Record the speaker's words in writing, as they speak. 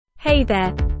Hey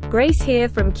there, Grace here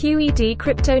from Q.E.D.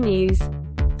 Crypto News.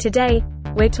 Today,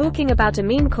 we're talking about a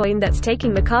meme coin that's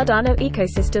taking the Cardano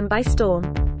ecosystem by storm,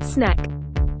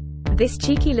 Snek. This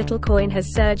cheeky little coin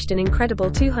has surged an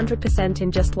incredible 200%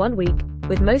 in just 1 week,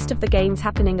 with most of the gains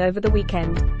happening over the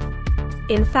weekend.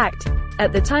 In fact,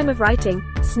 at the time of writing,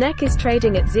 Snek is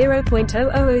trading at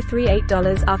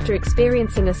 $0.00038 after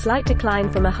experiencing a slight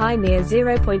decline from a high near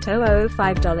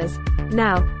 $0.0005.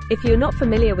 Now, if you're not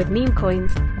familiar with meme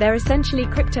coins, they're essentially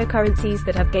cryptocurrencies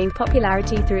that have gained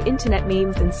popularity through internet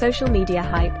memes and social media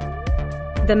hype.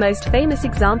 The most famous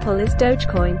example is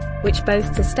Dogecoin, which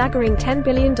boasts a staggering $10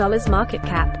 billion market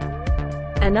cap.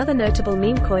 Another notable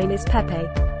meme coin is Pepe,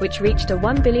 which reached a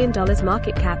 $1 billion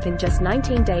market cap in just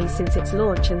 19 days since its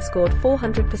launch and scored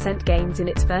 400% gains in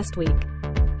its first week.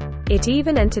 It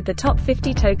even entered the top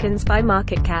 50 tokens by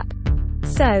market cap.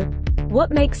 So,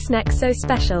 what makes Snek so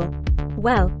special?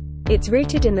 Well, it's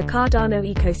rooted in the Cardano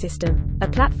ecosystem, a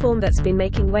platform that's been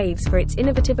making waves for its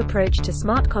innovative approach to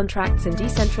smart contracts and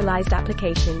decentralized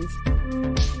applications.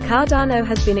 Cardano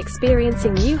has been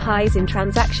experiencing new highs in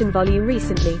transaction volume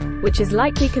recently, which is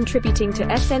likely contributing to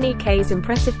Snek's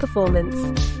impressive performance.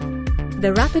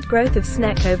 The rapid growth of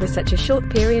Snek over such a short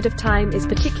period of time is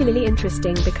particularly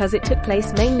interesting because it took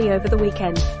place mainly over the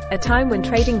weekend, a time when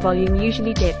trading volume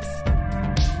usually dips.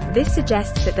 This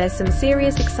suggests that there's some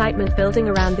serious excitement building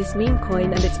around this meme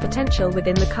coin and its potential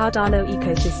within the Cardano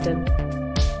ecosystem.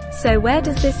 So where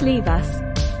does this leave us?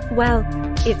 Well,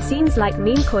 it seems like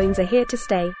meme coins are here to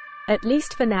stay, at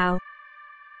least for now.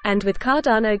 And with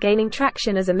Cardano gaining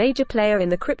traction as a major player in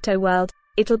the crypto world,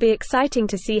 it'll be exciting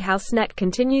to see how Snek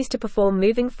continues to perform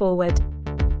moving forward.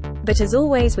 But as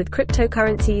always with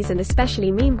cryptocurrencies and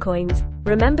especially meme coins,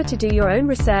 remember to do your own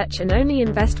research and only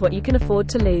invest what you can afford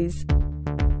to lose.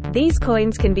 These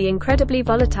coins can be incredibly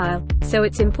volatile, so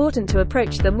it's important to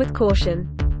approach them with caution.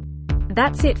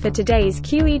 That's it for today's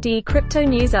Q.E.D. Crypto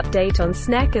News update on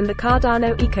Snek and the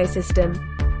Cardano ecosystem.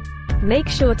 Make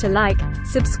sure to like,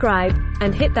 subscribe,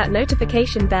 and hit that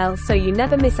notification bell so you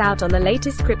never miss out on the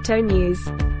latest crypto news.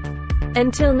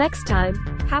 Until next time,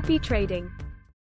 happy trading!